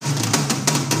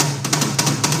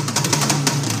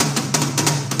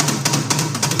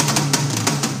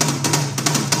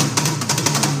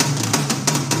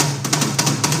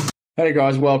Hey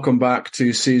guys, welcome back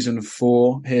to season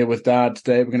 4 here with Dad.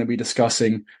 Today we're going to be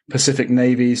discussing Pacific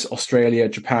navies, Australia,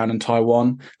 Japan and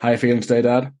Taiwan. How are you feeling today,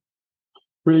 Dad?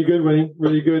 Really good, Winnie.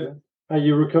 Really good. How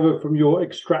you recovered from your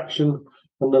extraction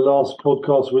on the last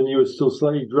podcast when you were still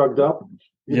slightly drugged up?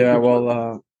 Yeah,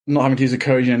 well, not having to use a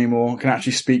codeine anymore, can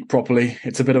actually speak properly.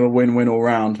 It's a bit of a win-win all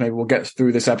round. Maybe we'll get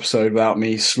through this episode without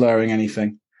me slurring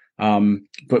anything.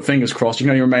 But fingers crossed, you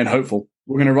can only remain hopeful.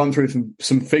 We're going to run through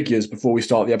some figures before we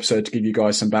start the episode to give you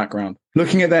guys some background.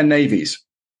 Looking at their navies,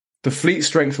 the fleet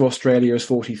strength of Australia is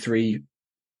 43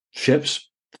 ships.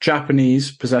 The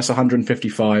Japanese possess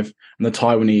 155 and the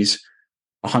Taiwanese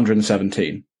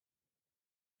 117.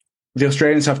 The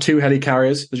Australians have 2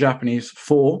 helicarriers, the Japanese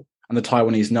 4 and the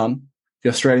Taiwanese none. The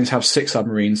Australians have 6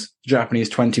 submarines, the Japanese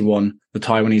 21, the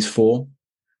Taiwanese 4.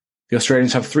 The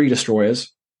Australians have 3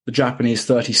 destroyers, the Japanese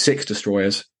 36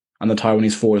 destroyers, and the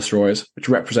Taiwanese 4 destroyers, which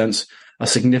represents a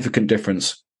significant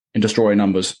difference in destroyer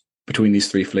numbers between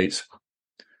these 3 fleets.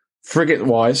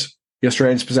 Frigate-wise, the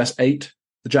Australians possess 8,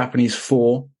 the Japanese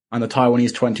 4, and the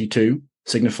Taiwanese 22,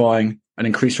 signifying an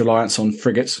increased reliance on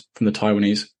frigates from the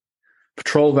Taiwanese.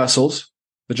 Patrol vessels,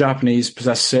 the Japanese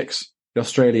possess 6, the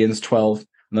Australians 12,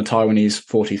 and the Taiwanese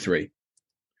 43.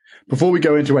 Before we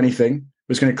go into anything,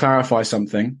 we're just going to clarify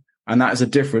something, and that is a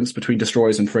difference between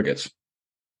destroyers and frigates.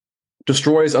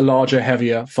 Destroyers are larger,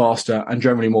 heavier, faster, and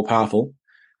generally more powerful.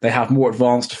 They have more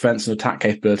advanced defense and attack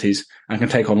capabilities and can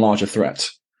take on larger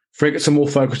threats. Frigates are more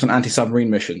focused on anti-submarine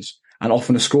missions and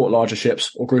often escort larger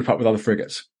ships or group up with other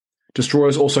frigates.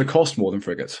 Destroyers also cost more than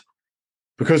frigates.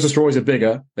 Because destroyers are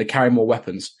bigger, they carry more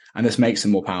weapons, and this makes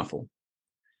them more powerful.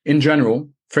 In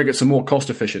general, frigates are more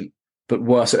cost-efficient, but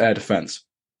worse at air defense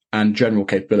and general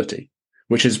capability,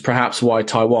 which is perhaps why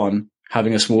Taiwan,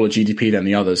 having a smaller GDP than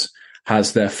the others,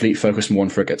 has their fleet focused more on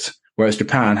frigates, whereas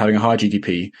Japan, having a high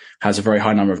GDP, has a very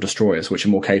high number of destroyers, which are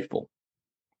more capable.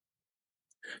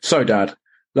 So, Dad,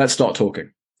 let's start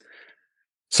talking.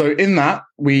 So in that,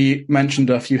 we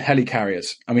mentioned a few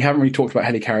helicarriers, and we haven't really talked about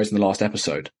helicarriers in the last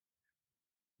episode.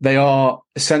 They are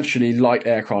essentially light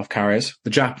aircraft carriers. The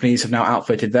Japanese have now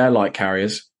outfitted their light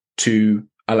carriers to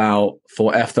allow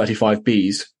for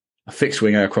F-35Bs, a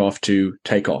fixed-wing aircraft, to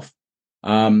take off.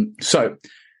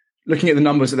 Looking at the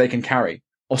numbers that they can carry,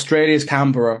 Australia's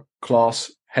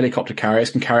Canberra-class helicopter carriers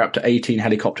can carry up to 18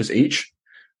 helicopters each.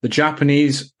 The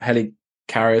Japanese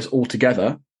helicarriers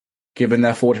altogether, given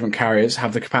their 4 different carriers,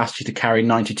 have the capacity to carry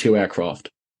 92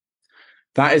 aircraft.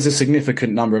 That is a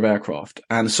significant number of aircraft,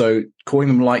 and so calling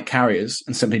them light carriers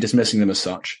and simply dismissing them as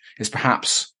such is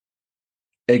perhaps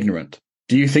ignorant.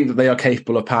 Do you think that they are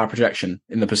capable of power projection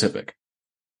in the Pacific?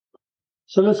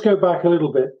 So let's go back a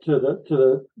little bit to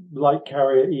the light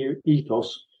carrier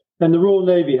ethos. And the Royal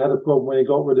Navy had a problem when it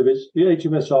got rid of the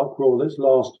HMS Ark Royal, its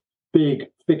last big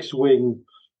fixed-wing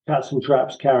cats and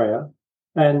traps carrier.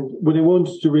 And when it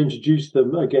wanted to reintroduce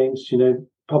them against,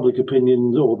 public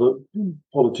opinions or the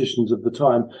politicians of the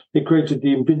time, it created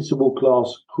the Invincible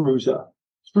class cruiser.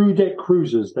 Through-deck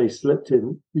cruisers, they slipped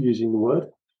in, using the word.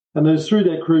 And those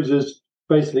through-deck cruisers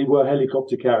basically were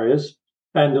helicopter carriers.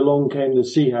 And along came the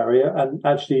Sea Harrier, and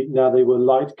actually now they were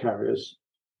light carriers.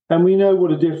 And we know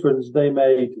what a difference they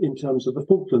made in terms of the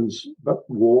Falklands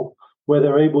War, where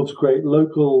they're able to create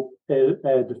local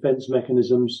air defense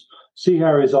mechanisms. Sea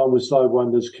Harriers armed with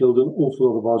Sidewinders killed an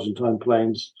awful lot of Argentine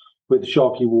planes, with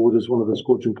Sharkey Ward as one of the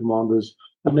squadron commanders,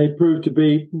 and they proved to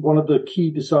be one of the key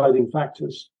deciding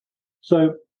factors.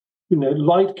 So,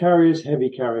 light carriers, heavy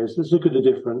carriers, let's look at the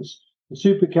difference. The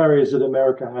super carriers that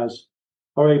America has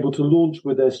are able to launch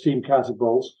with their steam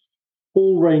catapults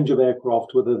all range of aircraft,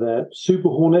 whether they're Super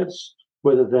Hornets,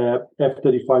 whether they're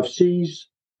F-35Cs,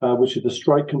 which are the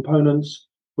strike components,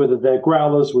 whether they're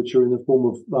Growlers, which are in the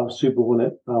form of Super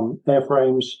Hornet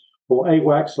airframes, or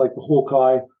AWACS like the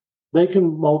Hawkeye. They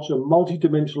can launch a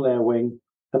multi-dimensional air wing,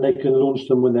 and they can launch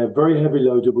them when they're very heavy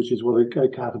loaded, which is what a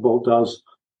catapult does,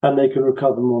 and they can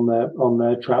recover them on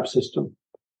their trap system.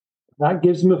 That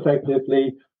gives them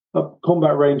effectively a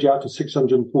combat range out to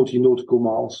 640 nautical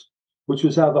miles, which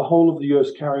was how the whole of the US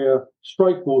carrier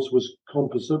strike force was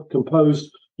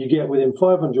composed. You get within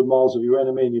 500 miles of your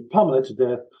enemy and you pummel it to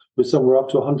death with somewhere up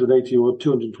to 180 or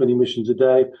 220 missions a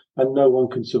day, and no one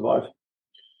can survive.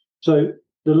 So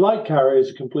the light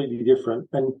carriers are completely different.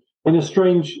 And in a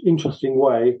strange, interesting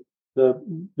way, the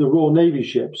Royal Navy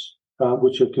ships,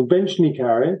 which are conventionally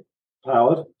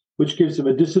carrier-powered, which gives them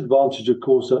a disadvantage, of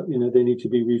course, they need to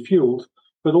be refueled.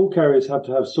 But all carriers have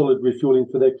to have solid refueling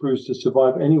for their crews to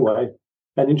survive anyway.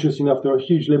 And interesting enough, there are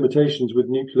huge limitations with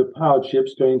nuclear-powered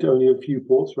ships going to only a few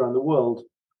ports around the world.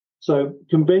 So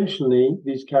conventionally,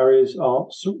 these carriers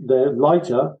they're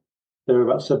lighter, they're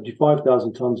about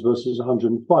 75,000 tons versus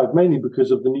 105, mainly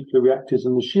because of the nuclear reactors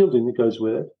and the shielding that goes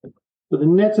with it. But the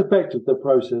net effect of the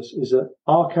process is that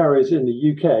our carriers in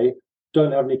the UK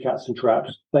don't have any cats and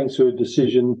traps, thanks to a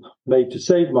decision made to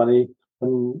save money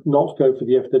and not go for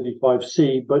the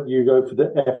F-35C, but you go for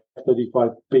the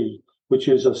F-35B, which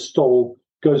is a STOL,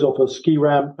 goes off a ski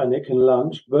ramp, and it can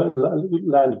land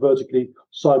vertically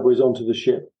sideways onto the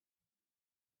ship.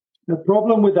 The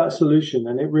problem with that solution,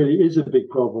 and it really is a big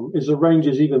problem, is the range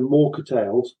is even more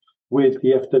curtailed with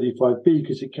the F-35B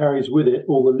because it carries with it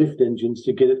all the lift engines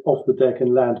to get it off the deck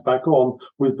and land back on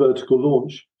with vertical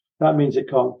launch. That means it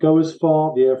can't go as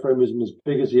far. The airframe isn't as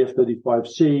big as the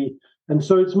F-35C. And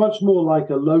so it's much more like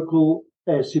a local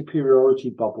air superiority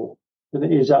bubble than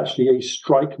it is actually a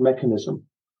strike mechanism.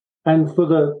 And for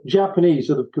the Japanese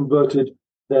that have converted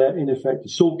their, in effect,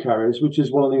 assault carriers, which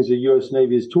is one of the things the US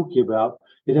Navy is talking about,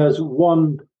 it has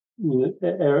one,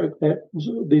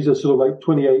 these are sort of like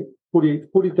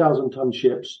 40,000 ton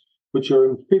ships, which are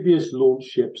amphibious launch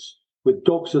ships with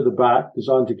docks at the back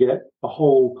designed to get a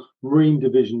whole Marine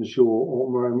division ashore or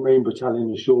Marine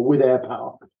battalion ashore with air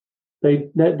power.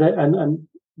 They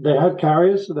had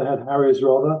carriers, they had Harriers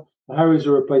rather. The Harriers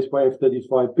are replaced by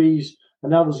F-35Bs,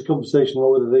 and now there's a conversation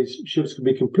about whether these ships can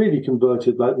be completely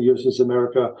converted, like the USS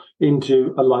America,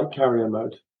 into a light carrier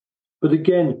mode. But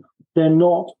again, they're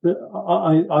not.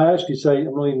 I actually say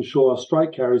I'm not even sure our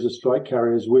strike carriers are strike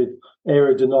carriers with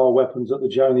area denial weapons that the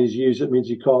Chinese use. It means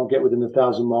you can't get within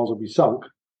 1,000 miles or be sunk.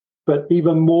 But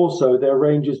even more so, their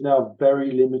range is now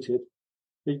very limited.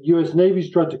 The US Navy's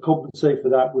tried to compensate for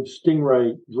that with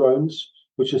Stingray drones,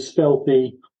 which are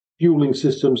stealthy fueling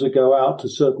systems that go out to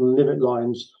certain limit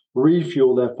lines,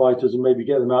 refuel their fighters, and maybe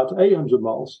get them out to 800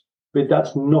 miles. But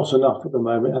that's not enough at the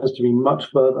moment. It has to be much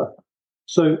further.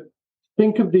 So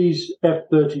think of these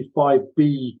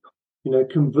F-35B,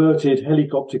 converted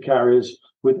helicopter carriers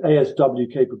with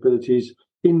ASW capabilities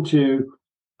into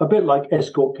a bit like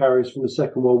escort carriers from the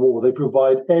Second World War. They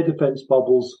provide air defense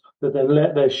bubbles that then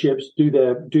let their ships do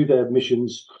their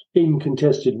missions in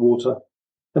contested water.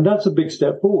 And that's a big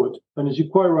step forward. And as you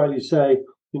quite rightly say,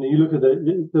 you look at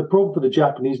the problem for the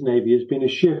Japanese Navy has been a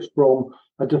shift from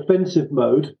a defensive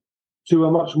mode to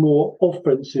a much more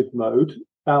offensive mode,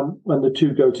 when the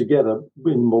two go together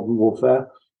in modern warfare.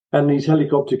 And these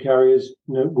helicopter carriers,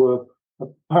 were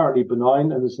apparently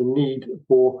benign, and there's a need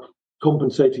for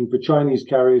compensating for Chinese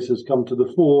carriers has come to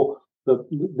the fore.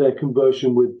 Their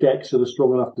conversion with decks that are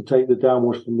strong enough to take the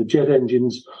downwash from the jet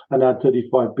engines and add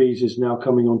 35Bs is now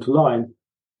coming onto line.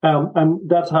 And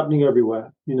that's happening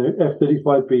everywhere.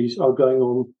 F-35Bs are going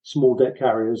on small deck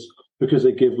carriers because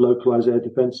they give localized air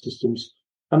defense systems.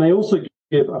 And they also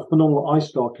give a phenomenal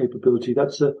ISTAR capability.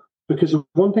 Because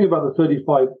one thing about the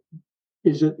 35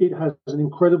 is that it has an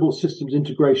incredible systems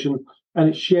integration and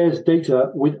it shares data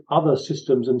with other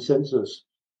systems and sensors.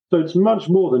 So it's much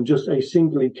more than just a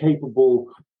singly capable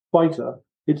fighter.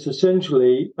 It's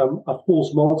essentially a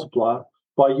force multiplier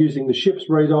by using the ship's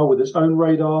radar with its own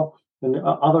radar and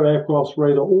other aircraft's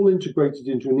radar, all integrated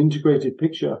into an integrated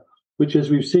picture, which, as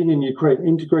we've seen in Ukraine,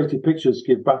 integrated pictures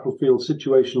give battlefield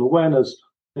situational awareness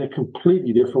in a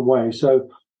completely different way. So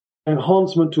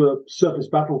enhancement to a surface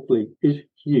battle fleet is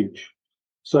huge.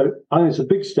 So I think it's a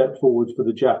big step forward for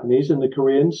the Japanese and the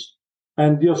Koreans.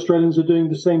 And the Australians are doing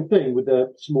the same thing with their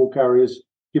small carriers,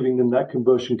 giving them that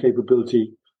conversion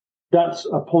capability. That's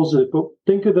a positive. But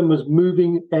think of them as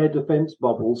moving air defense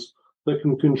bubbles that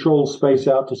can control space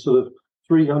out to sort of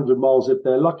 300 miles if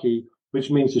they're lucky,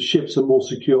 which means the ships are more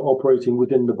secure operating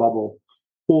within the bubble.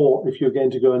 Or if you're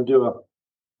going to go and do a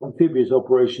amphibious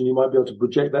operation, you might be able to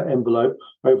project that envelope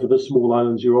over the small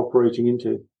islands you're operating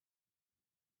into.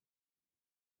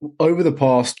 Over the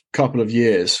past couple of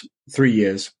years, 3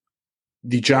 years,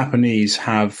 the Japanese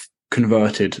have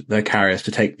converted their carriers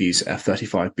to take these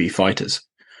F-35B fighters.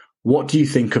 What do you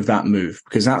think of that move?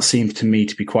 Because that seems to me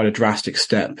to be quite a drastic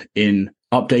step in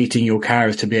updating your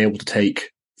carriers to be able to take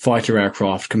fighter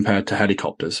aircraft compared to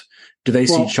helicopters. Do they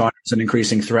see China as an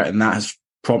increasing threat, and that has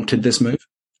prompted this move?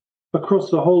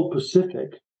 Across the whole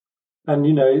Pacific. And,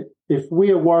 if we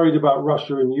are worried about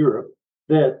Russia and Europe,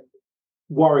 they're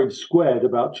worried squared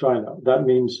about China. That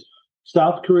means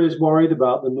South Korea is worried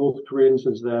about the North Koreans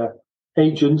as their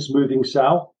agents moving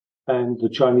south and the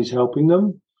Chinese helping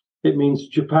them. It means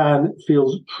Japan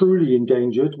feels truly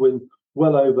endangered when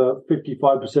well over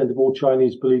 55% of all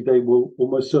Chinese believe they will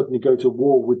almost certainly go to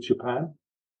war with Japan.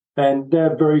 And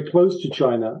they're very close to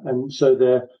China. And so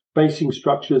their basing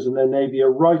structures and their navy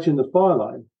are right in the fire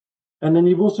line. And then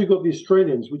you've also got the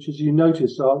Australians, which, as you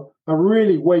notice, are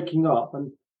really waking up.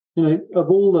 And, of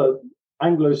all the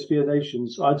Anglosphere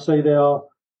nations, I'd say they are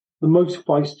the most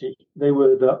feisty. They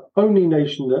were the only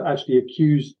nation that actually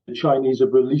accused the Chinese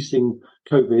of releasing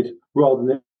COVID rather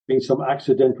than it being some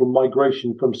accidental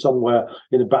migration from somewhere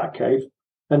in a bat cave.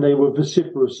 And they were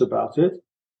vociferous about it.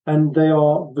 And they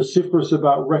are vociferous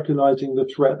about recognizing the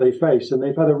threat they face. And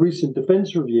they've had a recent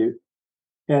defense review.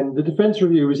 And the defense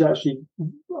review is actually,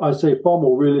 I say, far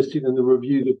more realistic than the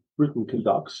review that Britain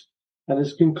conducts. And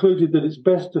it's concluded that its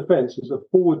best defense is a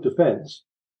forward defense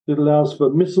that allows for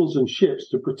missiles and ships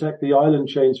to protect the island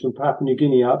chains from Papua New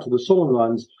Guinea out to the Solomon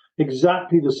Islands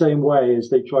exactly the same way as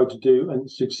they tried to do and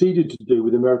succeeded to do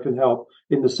with American help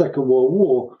in the Second World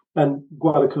War. And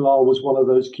Guadalcanal was one of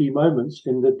those key moments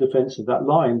in the defense of that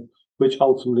line, which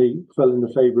ultimately fell in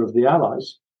the favor of the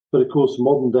Allies. But of course,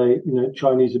 modern day,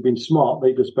 Chinese have been smart.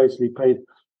 They just basically paid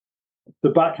the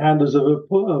backhanders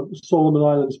of Solomon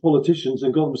Islands politicians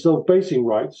and got themselves basing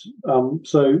rights.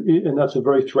 And that's a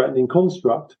very threatening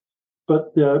construct.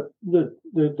 But the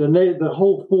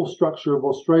whole force structure of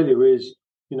Australia is,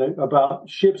 about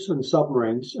ships and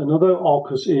submarines. And although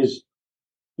AUKUS is,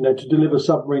 to deliver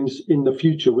submarines in the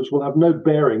future, which will have no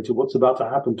bearing to what's about to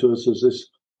happen to us as this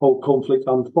whole conflict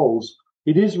unfolds,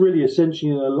 it is really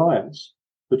essentially an alliance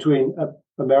between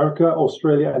America,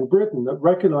 Australia, and Britain that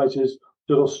recognizes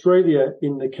that Australia,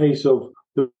 in the case of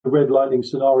the Red Lightning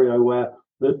scenario, where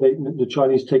the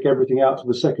Chinese take everything out to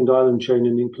the second island chain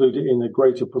and include it in a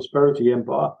greater prosperity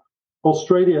empire,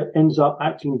 Australia ends up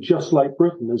acting just like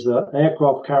Britain as an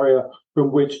aircraft carrier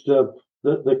from which the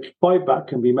fight back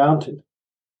can be mounted.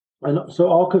 And so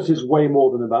AUKUS is way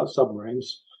more than about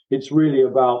submarines. It's really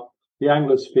about the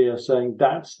Anglosphere saying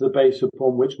that's the base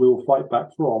upon which we will fight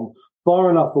back from,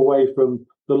 far enough away from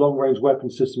the long-range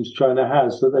weapon systems China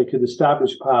has that they could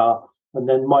establish power and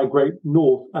then migrate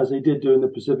north, as they did during the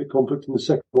Pacific conflict in the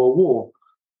Second World War.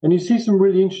 And you see some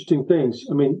really interesting things.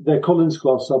 I mean, their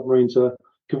Collins-class submarines are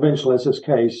conventional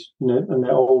SSKs, and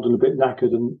they're old and a bit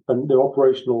knackered, and they're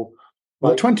operational.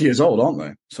 Well, they're 20 years old, aren't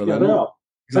they? So yeah, they are.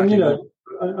 Exactly.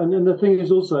 And the thing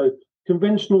is also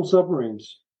conventional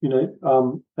submarines,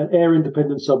 and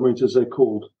air-independent submarines, as they're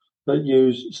called, that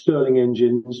use Stirling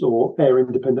engines or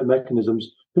air-independent mechanisms,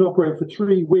 can operate for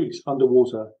 3 weeks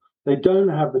underwater. They don't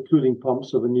have the cooling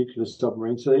pumps of a nuclear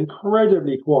submarine, so they're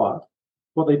incredibly quiet.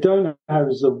 What they don't have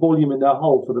is the volume in their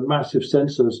hull for the massive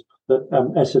sensors that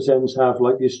SSNs have,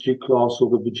 like the Astute class or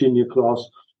the Virginia class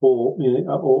or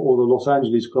the Los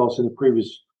Angeles class in a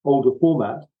previous older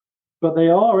format. But they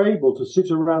are able to sit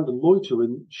around and loiter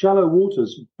in shallow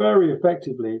waters very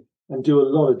effectively and do a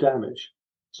lot of damage.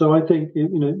 So I think,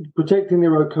 protecting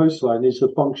their own coastline is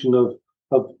a function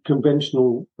of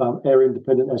conventional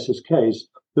air-independent SSKs.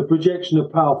 The projection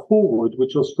of power forward,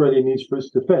 which Australia needs for its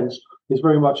defence, is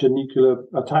very much a nuclear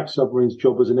attack submarine's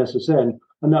job as an SSN,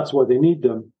 and that's why they need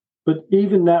them. But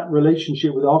even that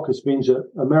relationship with AUKUS means that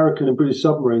American and British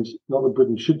submarines, not that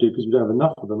Britain should do because we don't have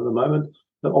enough of them at the moment,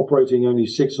 they're operating only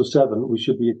 6 or 7, we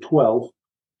should be at 12,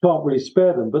 can't really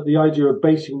spare them. But the idea of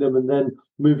basing them and then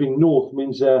moving north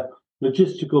means their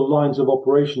logistical lines of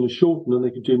operation are shortened and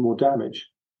they can do more damage.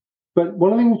 But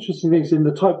one of the interesting things in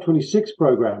the Type 26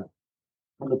 program,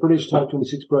 and the British Type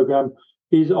 26 program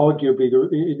is arguably,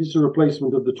 it is a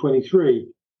replacement of the 23.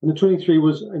 And the 23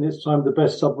 was, in its time, the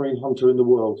best submarine hunter in the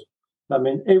world. That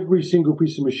meant every single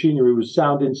piece of machinery was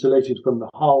sound insulated from the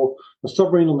hull. A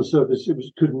submarine on the surface,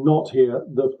 could not hear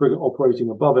the frigate operating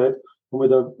above it. And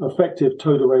with an effective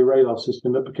towed array radar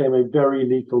system, it became a very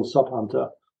lethal sub-hunter.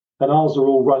 And ours are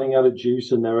all running out of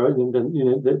juice, and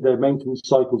their maintenance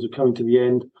cycles are coming to the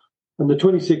end. And the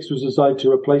 26 was designed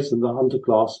to replace them, the Hunter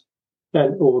class,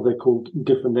 or they're called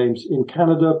different names, in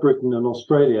Canada, Britain, and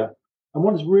Australia. And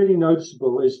what is really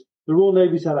noticeable is the Royal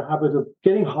Navy's had a habit of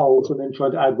getting hulls and then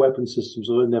trying to add weapon systems,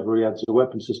 or they never really added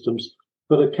weapon systems.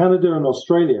 But Canada and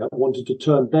Australia wanted to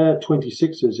turn their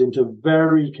 26s into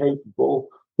very capable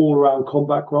all-around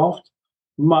combat craft,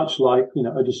 much like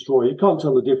a destroyer. You can't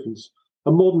tell the difference.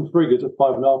 A modern frigate of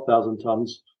 5,500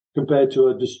 tons compared to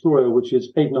a destroyer which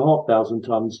is 8,500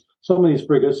 tons. Some of these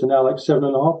frigates are now like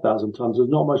 7,500 tons. There's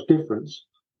not much difference.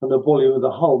 And the volume of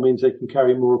the hull means they can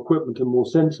carry more equipment and more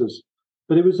sensors.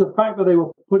 But it was the fact that they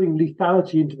were putting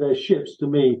lethality into their ships, to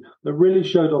me, that really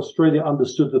showed Australia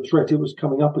understood the threat it was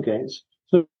coming up against.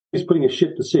 So it's putting a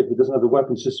ship to sea. It doesn't have the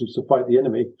weapon systems to fight the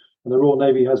enemy. And the Royal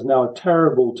Navy has now a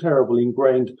terrible, terrible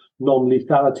ingrained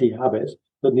non-lethality habit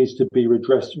that needs to be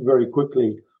redressed very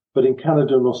quickly. But in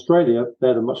Canada and Australia, they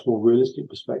had a much more realistic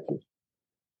perspective.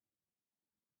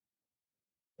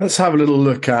 Let's have a little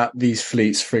look at these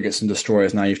fleets, frigates and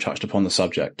destroyers now you've touched upon the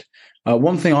subject.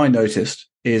 One thing I noticed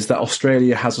is that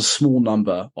Australia has a small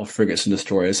number of frigates and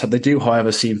destroyers. They do,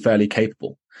 however, seem fairly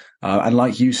capable. And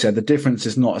like you said, the difference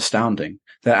is not astounding.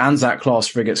 Their Anzac-class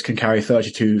frigates can carry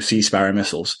 32 Sea Sparrow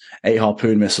missiles, 8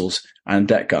 Harpoon missiles, and a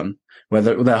deck gun, where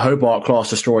their Hobart-class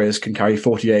destroyers can carry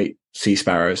 48 Sea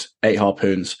Sparrows, 8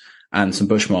 Harpoons, and some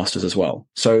Bushmasters as well.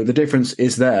 So the difference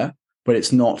is there, but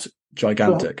it's not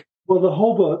gigantic. Well, the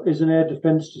Hobart is an air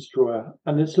defense destroyer,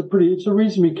 and it's a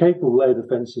reasonably capable air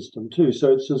defense system too.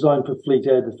 So it's designed for fleet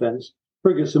air defense.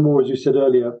 Frigates are more, as you said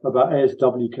earlier, about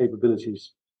ASW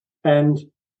capabilities. And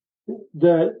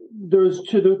there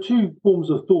are two forms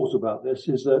of thought about this.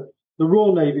 Is that the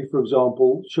Royal Navy, for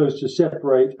example, chose to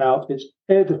separate out its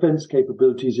air defense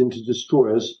capabilities into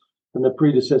destroyers, and their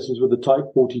predecessors were the Type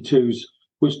 42s,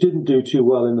 which didn't do too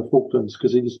well in the Falklands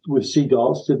because with Sea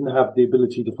Darts didn't have the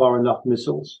ability to fire enough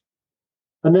missiles.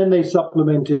 And then they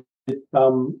supplemented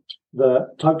the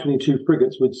Type 22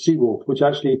 frigates with Seawolf, which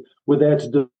actually were there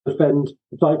to defend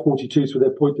the Type 42s with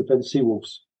their point defense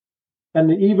Seawolves. And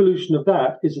the evolution of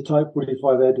that is the Type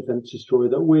 45 air defense destroyer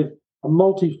that with a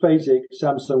multi-phasic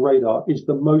Samsung radar is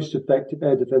the most effective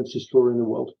air defense destroyer in the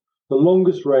world. The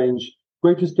longest range,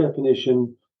 greatest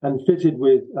definition, and fitted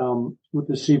with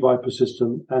the Sea Viper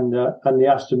system and the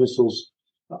Aster missiles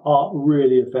are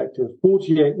really effective.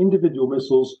 48 individual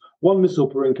missiles, 1 missile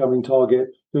per incoming target,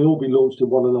 can all be launched in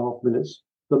 1.5 minutes.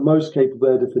 The most capable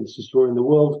air defense destroyer in the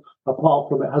world, apart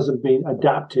from it hasn't been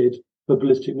adapted for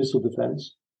ballistic missile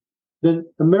defense. The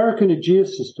American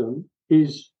Aegis system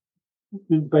is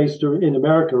based in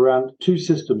America around 2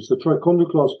 systems. The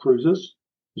Trichondra-class cruisers,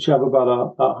 which have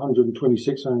about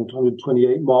 126,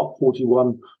 128 Mark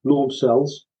 41 launch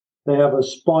cells. They have a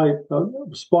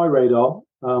spy radar,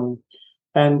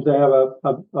 and they have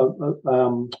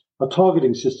a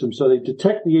targeting system. So they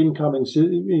detect the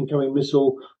incoming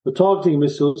missile. The targeting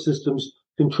missile systems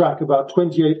can track about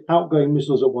 28 outgoing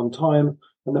missiles at one time.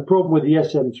 And the problem with the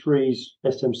SM3s,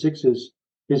 SM6s,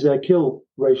 is their kill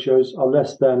ratios are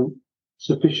less than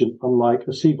sufficient, unlike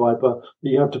a Sea Viper, that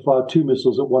you have to fire 2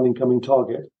 missiles at one incoming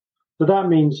target. So that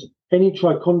means any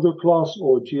Trichondra class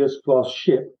or GS class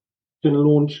ship can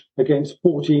launch against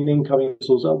 14 incoming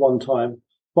missiles at one time.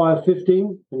 Fire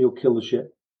 15 and you'll kill the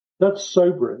ship. That's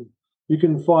sobering. You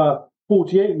can fire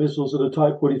 48 missiles at a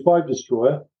Type 45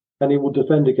 destroyer and it will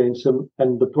defend against them,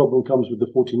 and the problem comes with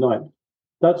the 49.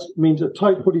 That means a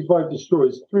Type 45 destroyer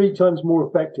is 3 times more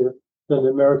effective than an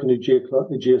American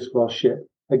Aegis class ship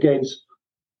against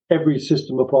every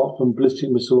system apart from ballistic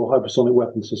missile or hypersonic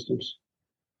weapon systems,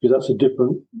 because that's a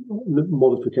different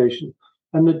modification.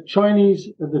 And the Chinese,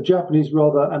 the Japanese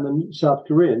rather, and the South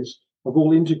Koreans have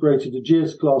all integrated the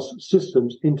Aegis-class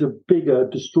systems into bigger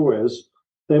destroyers.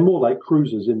 They're more like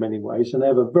cruisers in many ways, and they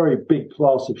have a very big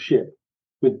class of ship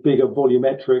with bigger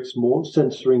volumetrics, more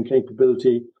sensoring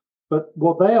capability. But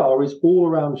what they are is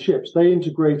all-around ships. They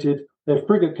integrated their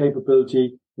frigate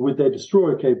capability with their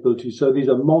destroyer capability. So these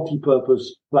are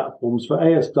multi-purpose platforms for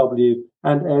ASW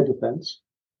and air defense.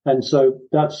 And so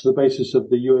that's the basis of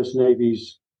the US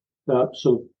Navy's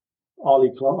sort of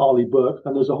Arleigh Burke,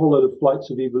 and there's a whole load of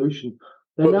flights of evolution.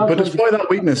 But despite that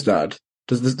weakness, Dad,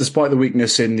 despite the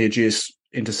weakness in the Aegis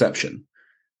interception,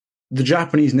 the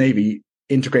Japanese Navy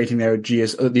integrating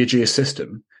the Aegis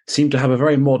system seemed to have a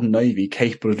very modern navy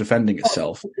capable of defending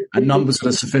itself, and numbers that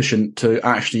are sufficient to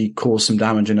actually cause some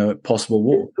damage in a possible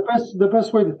war. The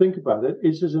best way to think about it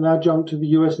is as an adjunct to the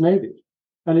US Navy,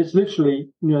 and it's literally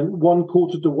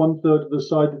 1/4 to 1/3 of the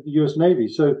size of the US Navy.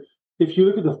 So if you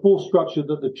look at the force structure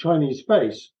that the Chinese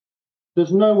face,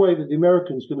 there's no way that the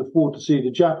Americans can afford to see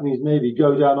the Japanese Navy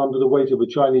go down under the weight of a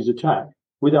Chinese attack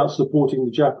without supporting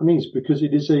the Japanese, because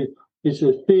it's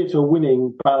a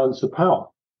theater-winning balance of power.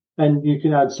 And you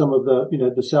can add some of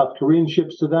the South Korean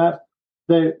ships to that.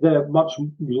 They're much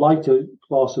lighter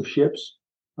class of ships,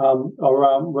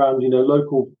 around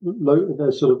local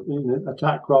their sort of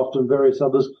attack craft and various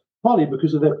others, partly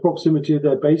because of their proximity of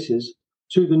their bases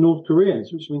to the North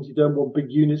Koreans, which means you don't want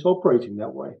big units operating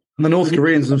that way. And the North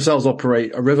Koreans themselves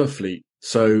operate a river fleet,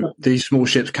 so these small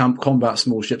ships can combat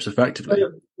small ships effectively.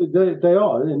 They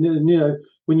are, and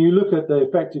when you look at the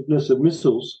effectiveness of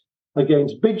missiles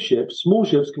against big ships, small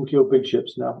ships can kill big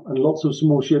ships now, and lots of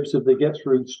small ships, if they get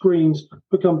through screens,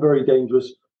 become very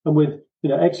dangerous. And with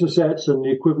exocets and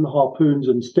the equivalent harpoons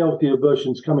and stealthier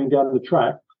versions coming down the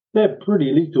track, they're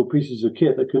pretty lethal pieces of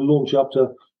kit that can launch up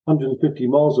to 150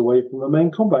 miles away from a main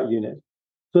combat unit.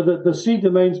 So that the sea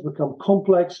domains become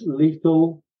complex,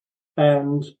 lethal,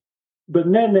 but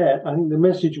net, I think the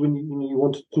message when you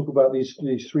want to talk about these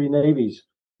 3 navies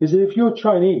is that if you're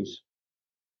Chinese,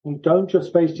 you don't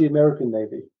just face the American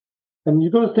Navy. And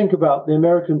you've got to think about the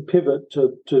American pivot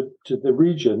to the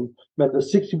region meant that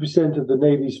 60% of the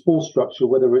Navy's force structure,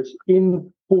 whether it's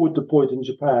in forward deployed in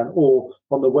Japan or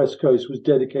on the West Coast, was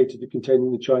dedicated to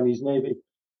containing the Chinese Navy.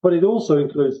 But it also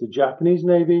includes the Japanese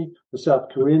Navy, the South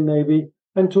Korean Navy,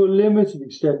 and to a limited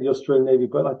extent the Australian Navy.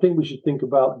 But I think we should think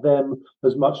about them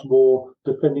as much more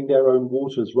defending their own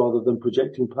waters rather than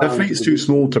projecting power. Their fleet's too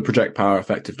small to project power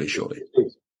effectively, surely.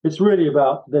 It's really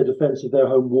about their defense of their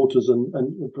home waters and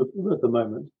at the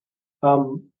moment.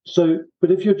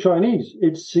 But if you're Chinese,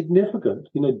 it's significant.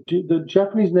 The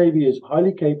Japanese Navy is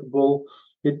highly capable.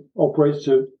 It operates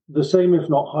to the same, if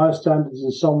not higher standards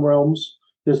in some realms.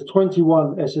 There's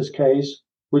 21 SSKs,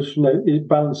 which it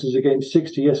balances against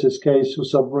 60 SSKs for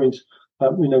submarines.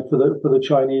 For the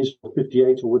Chinese,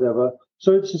 58 or whatever.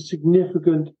 So it's a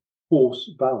significant force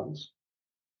balance.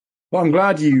 Well, I'm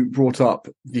glad you brought up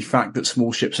the fact that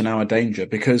small ships are now a danger,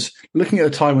 because looking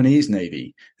at the Taiwanese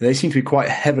Navy, they seem to be quite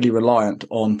heavily reliant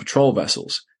on patrol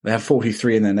vessels. They have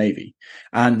 43 in their Navy.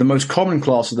 And the most common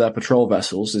class of their patrol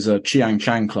vessels is a Chiang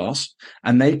Chang class,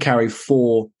 and they carry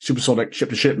 4 supersonic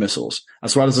ship-to-ship missiles,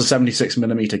 as well as a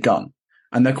 76mm gun.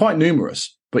 And they're quite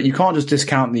numerous, but you can't just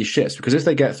discount these ships, because if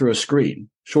they get through a screen,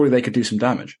 surely they could do some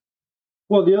damage.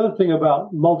 Well, the other thing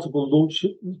about multiple launch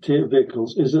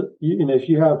vehicles is that, if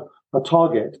you have a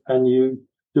target and you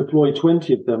deploy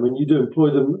 20 of them and you deploy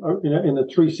them in a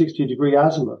 360-degree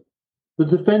azimuth, the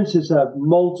defenses have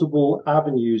multiple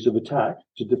avenues of attack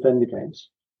to defend against.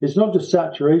 It's not just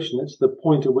saturation, it's the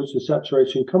point at which the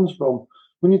saturation comes from.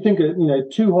 When you think of,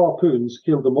 2 harpoons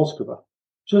killed the Moskva,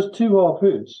 just 2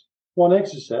 harpoons, 1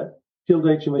 Exocet killed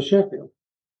HMS Sheffield.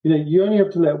 You only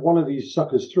have to let one of these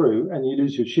suckers through and you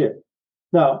lose your ship.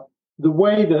 Now, the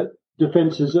way that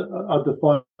defenses are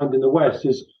defined in the West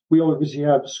is we obviously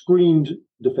have screened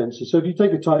defenses. So if you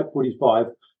take a Type 45,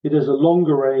 it has a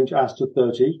longer range Aster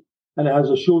 30, and it has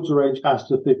a shorter range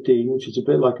Aster 15, which is a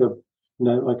bit like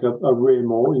a rear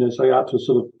more, say out to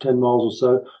sort of 10 miles or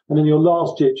so. And then your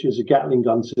last ditch is a Gatling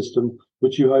gun system,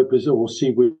 which you hope is, or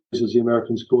Sea Whiz as the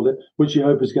Americans call it, which you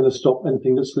hope is going to stop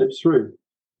anything that slips through.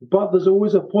 But there's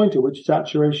always a point at which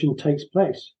saturation takes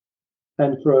place.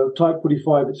 And for a Type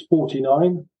 45, it's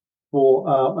 49. For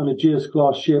an Aegeus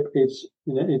class ship, it's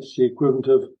the equivalent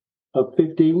of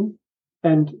 15.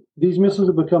 And these missiles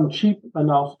have become cheap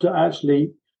enough to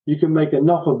actually, you can make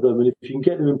enough of them. And if you can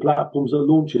get them in platforms that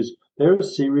launches, they're a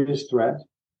serious threat.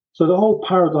 So the whole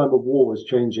paradigm of war is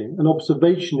changing, and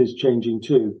observation is changing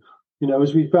too.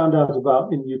 As we found out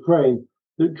about in Ukraine,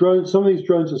 that some of these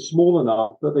drones are small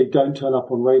enough that they don't turn up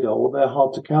on radar or they're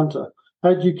hard to counter.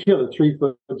 How do you kill a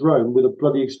 3-foot drone with a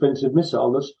bloody expensive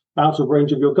missile that's out of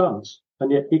range of your guns?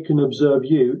 And yet it can observe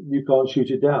you, you can't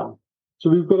shoot it down. So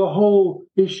we've got a whole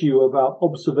issue about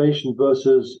observation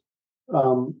versus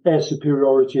air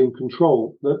superiority and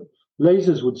control that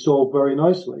lasers would solve very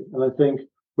nicely. And I think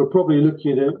we're probably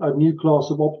looking at a new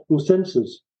class of optical sensors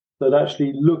that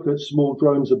actually look at small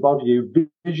drones above you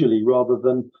visually rather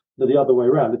than the other way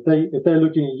around. If they're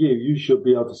looking at you, you should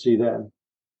be able to see them.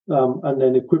 And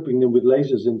then equipping them with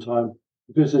lasers in time,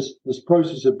 because this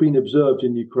process of being observed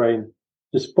in Ukraine,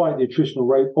 despite the attritional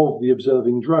rate of the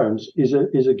observing drones, is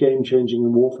a game changing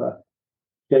in warfare.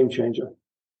 Game changer.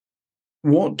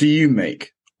 What do you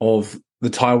make of the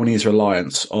Taiwanese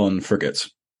reliance on frigates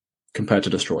compared to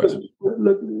destroyers?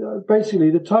 Look,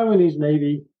 basically, the Taiwanese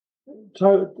Navy,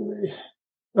 the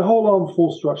whole armed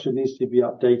force structure needs to be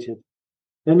updated.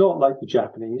 They're not like the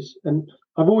Japanese. And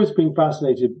I've always been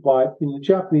fascinated by, the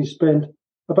Japanese spend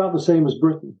about the same as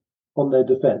Britain on their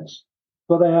defense,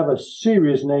 but they have a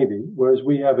serious Navy, whereas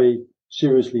we have a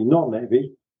seriously not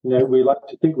Navy. We like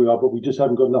to think we are, but we just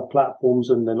haven't got enough platforms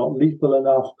and they're not lethal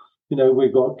enough.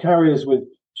 We've got carriers with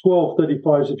 12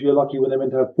 35s if you're lucky when they're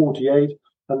meant to have 48,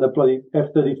 and the bloody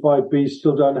F-35Bs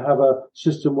still don't have a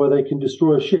system where they can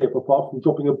destroy a ship apart from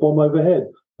dropping a bomb overhead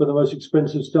for the most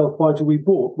expensive stealth fighter we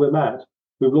bought. We're mad.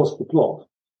 We've lost the plot.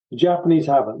 The Japanese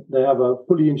haven't. They have a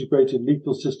fully integrated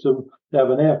lethal system. They have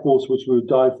an air force which we would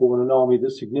die for and an army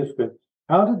that's significant.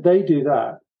 How did they do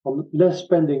that on less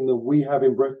spending than we have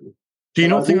in Britain? Do you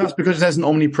not think that's because there's an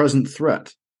omnipresent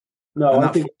threat? No, and I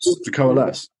think it's to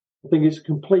coalesce. I think it's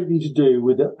completely to do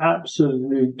with the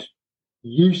absolute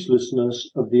uselessness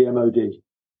of the MOD.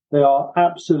 They are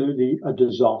absolutely a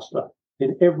disaster.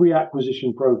 In every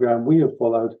acquisition program we have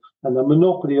followed, and the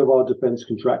monopoly of our defence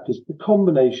contractors, the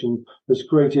combination has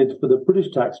created for the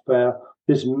British taxpayer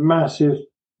this massive,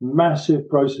 massive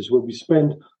process where we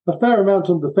spend a fair amount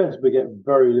on defence but get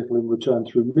very little in return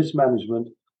through mismanagement,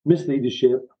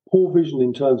 misleadership, poor vision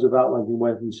in terms of outlining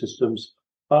weapon systems.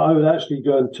 I would actually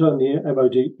go and turn the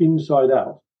MOD inside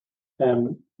out.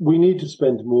 we need to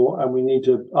spend more and we need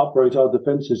to upgrade our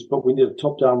defences, but we need a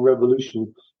top-down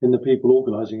revolution in the people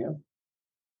organising it.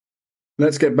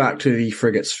 Let's get back to the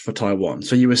frigates for Taiwan.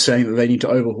 So you were saying that they need to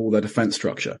overhaul their defence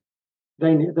structure.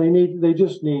 They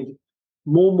just need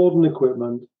more modern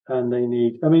equipment, and they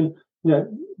need. I mean, the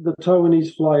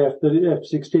Taiwanese fly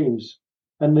F-16s,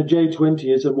 and the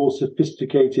J-20 is a more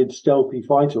sophisticated, stealthy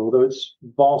fighter, although it's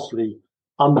vastly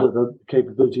under the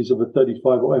capabilities of a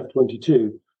 35 or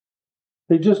F-22.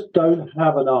 They just don't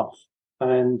have enough,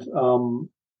 and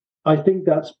I think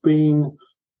that's been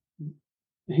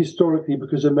historically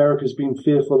because America's been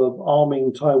fearful of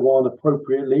arming Taiwan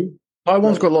appropriately.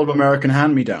 Taiwan's got a lot of American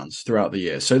hand-me-downs throughout the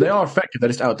years, so they are effective. They're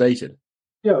just outdated.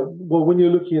 Yeah, well, when you're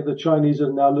looking at the Chinese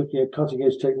are now looking at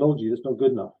cutting-edge technology, that's not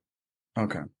good enough.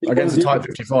 Okay, against the Type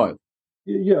 55.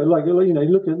 Yeah, look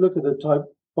at the Type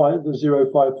 5, the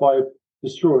 055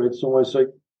 destroyer. It's almost like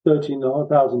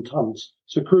 13,500 tons.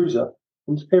 It's a cruiser,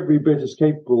 and it's every bit as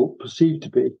capable, perceived to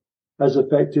be, as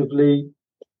effectively.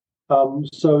 For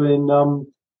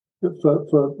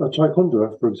a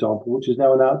Ticonderoga, for example, which is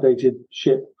now an outdated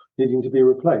ship needing to be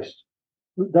replaced.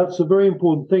 That's a very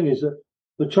important thing, is that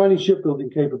the Chinese shipbuilding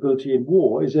capability in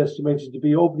war is estimated to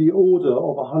be of the order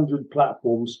of 100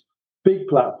 platforms, big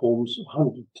platforms,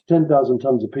 100 to 10,000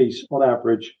 tons apiece on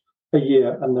average a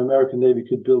year, and the American Navy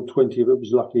could build 20 if it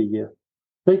was lucky a year.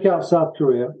 Take out South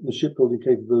Korea, the shipbuilding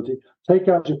capability, take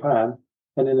out Japan,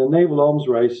 and in a naval arms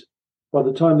race, by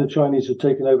the time the Chinese have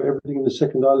taken over everything in the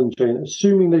second island chain,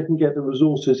 assuming they can get the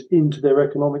resources into their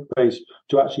economic base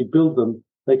to actually build them,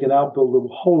 they can outbuild the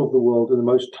whole of the world in the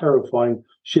most terrifying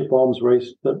ship arms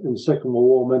race that in the Second World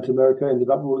War meant America ended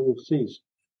up ruling the seas.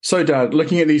 So, Dad,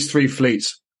 looking at these three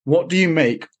fleets, what do you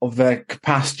make of their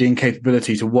capacity and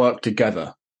capability to work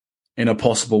together in a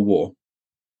possible war?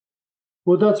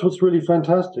 Well, that's what's really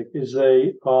fantastic, is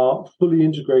they are fully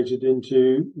integrated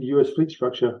into the US fleet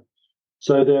structure.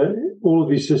 So all of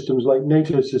these systems, like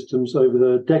NATO systems over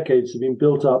the decades, have been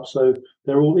built up. So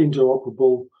they're all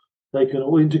interoperable. They can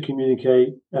all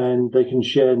intercommunicate and they can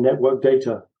share network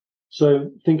data.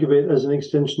 So think of it as an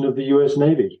extension of the US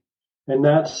Navy. And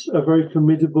that's a very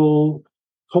formidable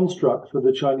construct for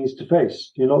the Chinese to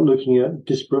face. You're not looking at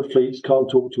disparate fleets, can't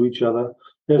talk to each other.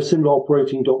 They have similar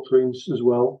operating doctrines as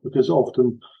well, because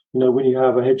often, when you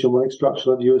have a hegemonic structure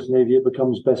like the US Navy, it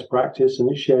becomes best practice and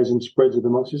it shares and spreads it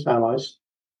amongst its allies.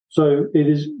 So it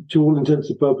is, to all intents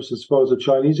and purposes, as far as the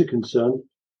Chinese are concerned,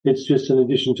 it's just an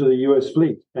addition to the US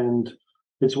fleet. And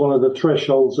it's one of the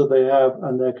thresholds that they have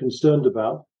and they're concerned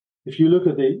about. If you look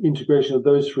at the integration of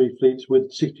those three fleets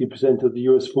with 60% of the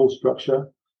US force structure,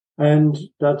 and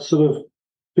that's sort of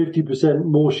 50%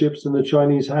 more ships than the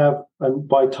Chinese have, and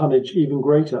by tonnage even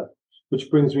greater, which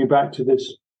brings me back to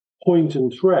this point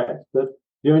and threat that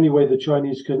the only way the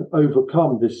Chinese can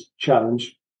overcome this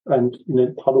challenge, and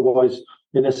otherwise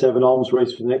in a 7 arms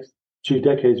race for the next 2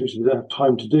 decades, which they don't have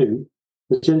time to do,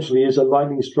 essentially is a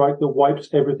lightning strike that wipes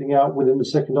everything out within the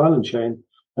second island chain.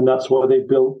 And that's why they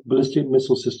built ballistic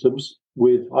missile systems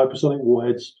with hypersonic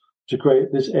warheads to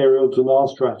create this aerial denial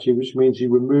strategy, which means you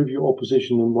remove your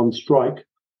opposition in one strike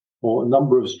or a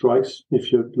number of strikes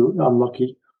if you're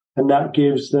unlucky. And that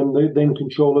gives them then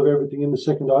control of everything in the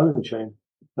second island chain.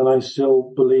 And I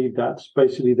still believe that's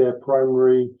basically their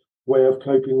primary way of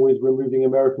coping with removing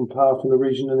American power from the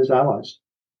region and its allies.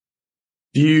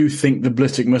 Do you think the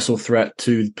ballistic missile threat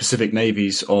to the Pacific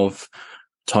navies of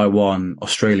Taiwan,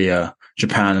 Australia,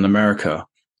 Japan, and America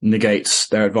negates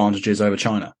their advantages over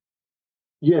China?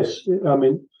 Yes. I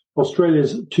mean,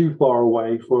 Australia's too far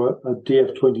away for a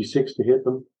DF-26 to hit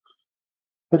them.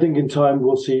 I think in time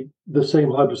we'll see the same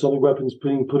hypersonic weapons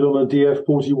being put on a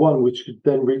DF-41, which could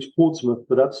then reach Portsmouth,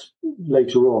 but that's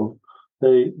later on.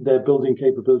 Their building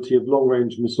capability of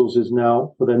long-range missiles is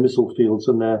now for their missile fields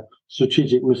and their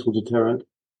strategic missile deterrent.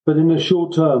 But in the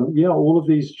short term, all of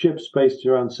these ships based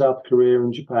around South Korea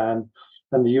and Japan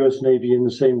and the US Navy in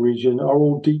the same region are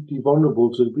all deeply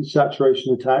vulnerable to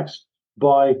saturation attacks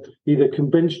by either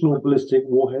conventional ballistic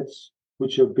warheads,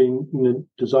 which have been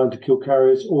designed to kill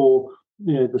carriers, or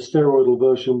the steroidal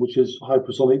version, which is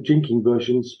hypersonic jinking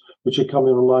versions, which are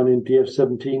coming online in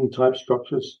DF-17 type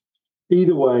structures.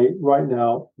 Either way, right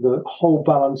now, the whole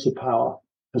balance of power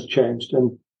has changed.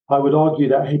 And I would argue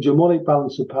that hegemonic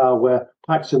balance of power, where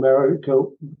Pax America,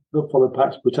 the followed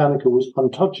Pax Britannica, was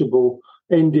untouchable,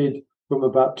 ended from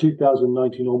about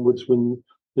 2019 onwards, when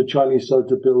the Chinese started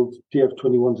to build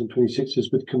DF-21s and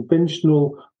 26s with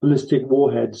conventional ballistic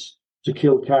warheads to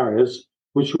kill carriers,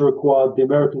 which required the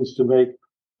Americans to make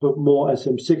put more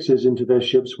SM-6s into their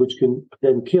ships, which can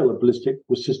then kill a ballistic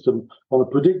system on a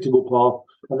predictable path.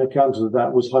 And the counter to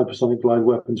that was hypersonic glide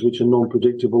weapons, which are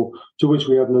non-predictable, to which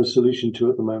we have no solution to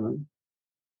at the moment.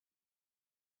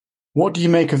 What do you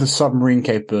make of the submarine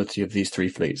capability of these three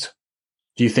fleets?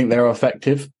 Do you think they're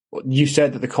effective? You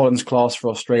said that the Collins class for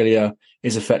Australia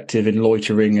is effective in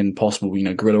loitering and possible,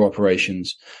 guerrilla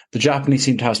operations. The Japanese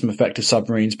seem to have some effective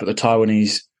submarines, but the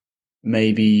Taiwanese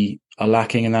maybe are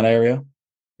lacking in that area.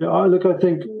 Yeah, I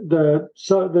think the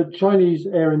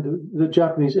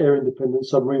Japanese air independent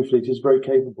submarine fleet is very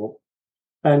capable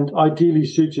and ideally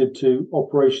suited to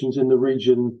operations in the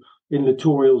region in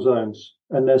littoral zones,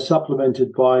 and they're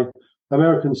supplemented by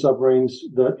American submarines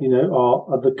that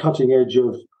are at the cutting edge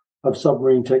of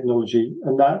submarine technology,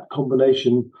 and that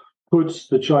combination puts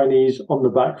the Chinese on the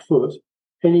back foot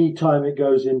any time it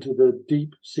goes into the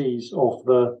deep seas off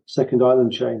the second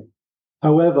island chain.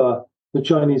 However, the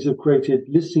Chinese have created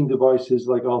listening devices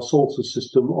like our Salter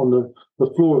system on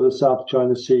the floor of the South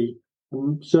China Sea,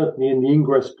 and certainly in the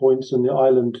ingress points and the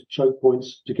island choke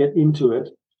points to get into it.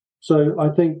 So I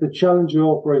think the challenge of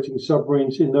operating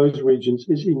submarines in those regions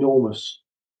is enormous.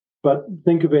 But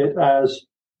think of it as,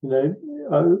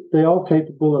 they are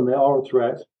capable and they are a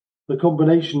threat. The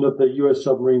combination of the US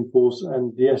submarine force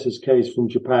and the SSKs from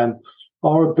Japan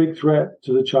are a big threat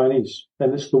to the Chinese.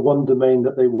 And it's the one domain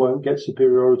that they won't get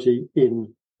superiority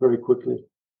in very quickly,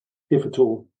 if at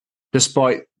all.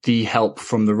 Despite the help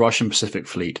from the Russian Pacific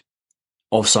Fleet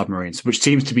of submarines, which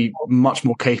seems to be much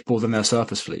more capable than their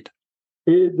surface fleet.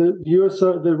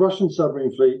 The Russian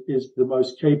submarine fleet is the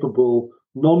most capable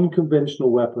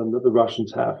non-conventional weapon that the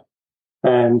Russians have.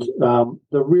 And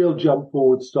the real jump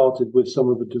forward started with some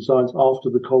of the designs after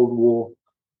the Cold War.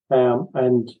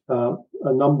 And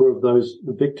a number of those,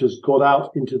 the victors got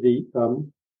out into the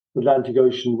Atlantic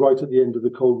Ocean right at the end of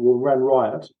the Cold War, ran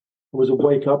riot. It was a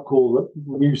wake-up call that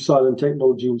new silent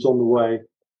technology was on the way.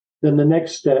 Then the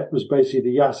next step was basically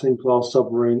the Yasin-class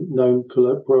submarine, known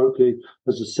colloquially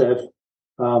as a SEV,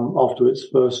 after its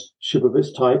first ship of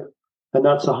its type. And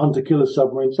that's a hunter-killer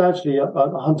submarine. It's actually a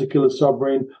hunter-killer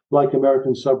submarine like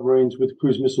American submarines with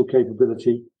cruise missile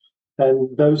capability.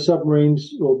 And those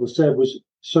submarines, or the SEV, was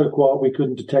so quiet we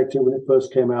couldn't detect it when it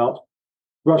first came out.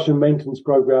 Russian maintenance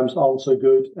programs aren't so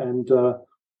good, and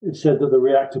it said that the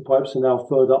reactor pipes are now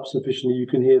furred up sufficiently you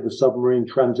can hear the submarine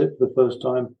transit for the first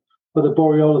time. But the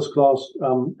Borealis-class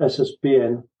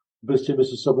SSBN, ballistic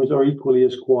missile submarines, are equally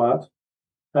as quiet.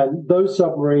 And those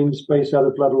submarines based out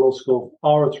of Vladivostok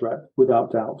are a threat,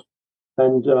 without doubt.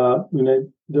 And,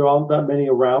 there aren't that many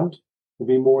around. There'll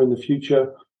be more in the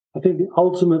future. I think the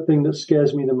ultimate thing that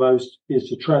scares me the most is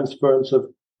the transference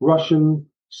of Russian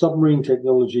submarine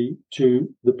technology to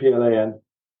the PLAN,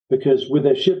 because with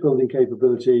their shipbuilding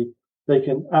capability, they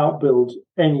can outbuild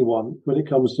anyone when it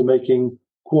comes to making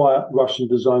quiet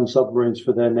Russian-designed submarines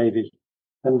for their navy.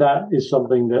 And that is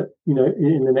something that,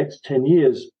 in the next 10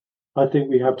 years, I think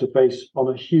we have to face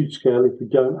on a huge scale. If we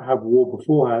don't have war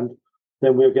beforehand,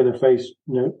 then we're going to face,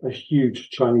 a huge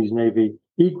Chinese navy,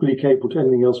 equally capable to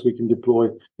anything else we can deploy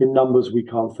in numbers we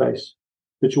can't face,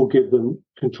 which will give them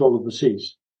control of the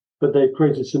seas. But they've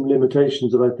created some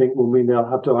limitations that I think will mean they'll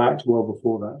have to act well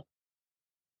before that.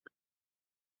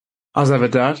 As ever,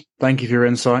 Dad, thank you for your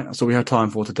insight. That's all we have time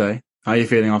for today. How are you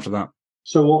feeling after that?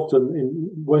 So often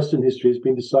in Western history, it's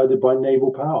been decided by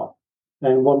naval power.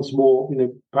 And once more,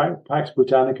 Pax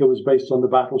Britannica was based on the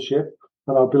battleship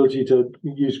and our ability to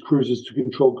use cruisers to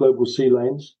control global sea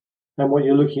lanes. And what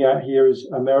you're looking at here is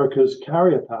America's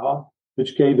carrier power,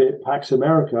 which gave it Pax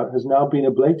America, has now been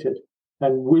ablated.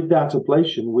 And with that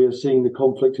ablation, we are seeing the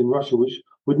conflict in Russia, which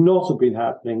would not have been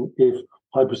happening if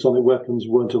hypersonic weapons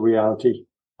weren't a reality.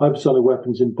 Hypersonic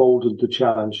weapons emboldened the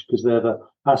challenge because they're the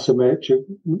asymmetric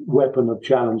weapon of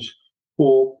challenge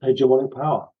for hegemonic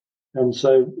power. And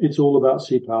so it's all about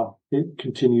sea power. It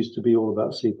continues to be all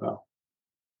about sea power.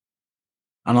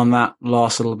 And on that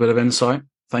last little bit of insight,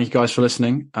 thank you guys for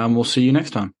listening, and we'll see you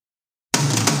next time.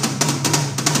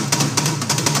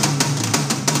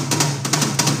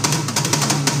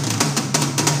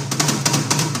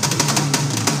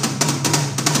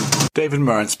 David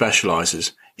Murren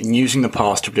specialises in using the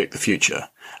past to predict the future,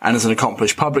 and is an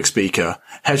accomplished public speaker,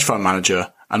 hedge fund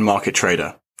manager, and market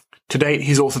trader. To date,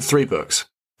 he's authored 3 books: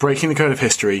 Breaking the Code of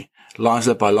History, Lions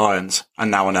Led by Lions,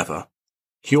 and Now or Never.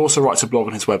 He also writes a blog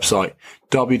on his website,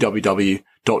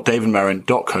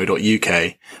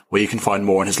 www.davidmerrin.co.uk, where you can find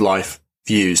more on his life,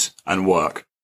 views, and work.